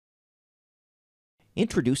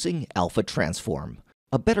Introducing Alpha TransForm,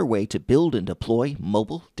 a better way to build and deploy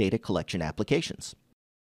mobile data collection applications.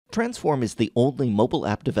 TransForm is the only mobile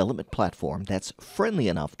app development platform that's friendly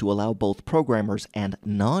enough to allow both programmers and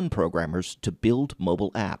non-programmers to build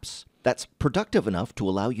mobile apps. That's productive enough to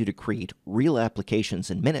allow you to create real applications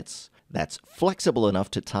in minutes, that's flexible enough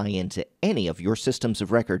to tie into any of your systems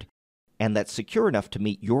of record, and that's secure enough to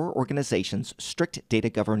meet your organization's strict data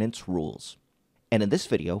governance rules. And in this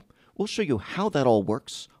video, we'll show you how that all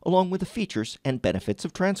works, along with the features and benefits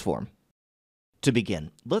of TransForm. To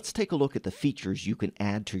begin, let's take a look at the features you can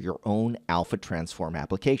add to your own Alpha TransForm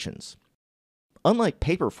applications. Unlike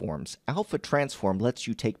paper forms, Alpha TransForm lets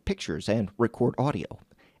you take pictures and record audio.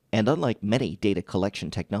 And unlike many data collection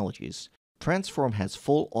technologies, TransForm has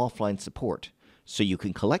full offline support, so you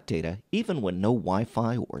can collect data even when no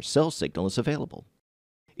Wi-Fi or cell signal is available.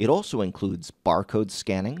 It also includes barcode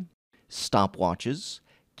scanning, stopwatches,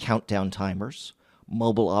 countdown timers,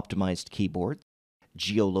 mobile-optimized keyboards,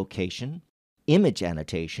 geolocation, image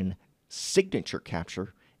annotation, signature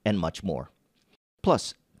capture, and much more.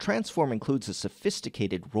 Plus, TransForm includes a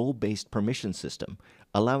sophisticated role-based permission system,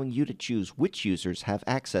 allowing you to choose which users have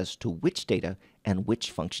access to which data and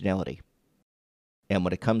which functionality. And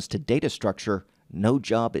when it comes to data structure, no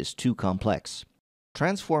job is too complex.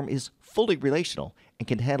 TransForm is fully relational and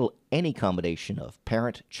can handle any combination of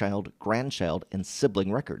parent, child, grandchild, and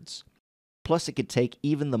sibling records. Plus, it could take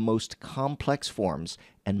even the most complex forms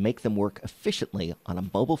and make them work efficiently on a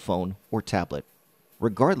mobile phone or tablet,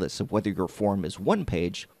 regardless of whether your form is 1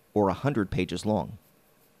 page or 100 pages long.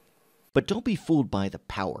 But don't be fooled by the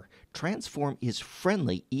power. TransForm is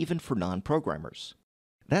friendly even for non-programmers.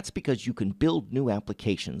 That's because you can build new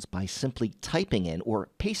applications by simply typing in or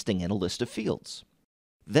pasting in a list of fields.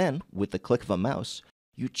 Then, with the click of a mouse,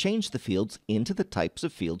 you change the fields into the types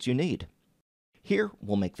of fields you need. Here,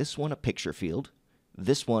 we'll make this one a picture field,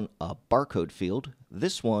 this one a barcode field,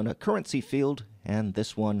 this one a currency field, and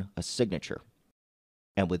this one a signature.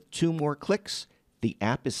 And with 2 more clicks, the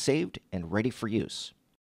app is saved and ready for use.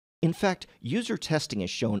 In fact, user testing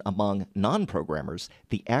has shown among non-programmers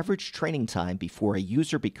the average training time before a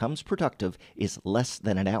user becomes productive is less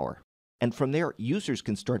than an hour. And from there, users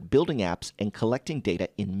can start building apps and collecting data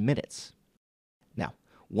in minutes. Now,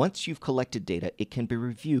 once you've collected data, it can be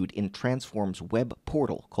reviewed in TransForm's web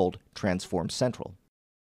portal called TransForm Central.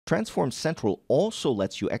 TransForm Central also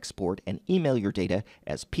lets you export and email your data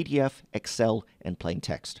as PDF, Excel, and plain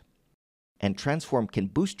text. And TransForm can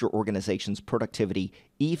boost your organization's productivity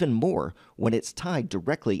even more when it's tied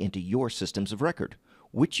directly into your systems of record,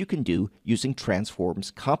 which you can do using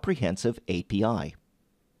TransForm's comprehensive API.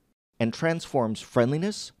 And TransForm's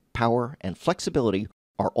friendliness, power, and flexibility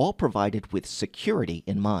are all provided with security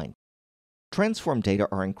in mind. TransForm data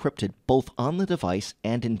are encrypted both on the device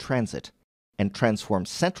and in transit, and TransForm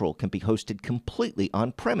Central can be hosted completely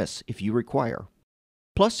on-premise if you require.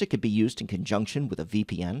 Plus, it can be used in conjunction with a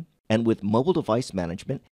VPN and with mobile device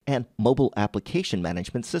management and mobile application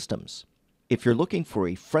management systems. If you're looking for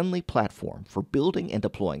a friendly platform for building and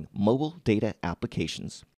deploying mobile data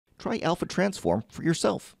applications, try Alpha TransForm for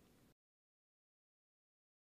yourself.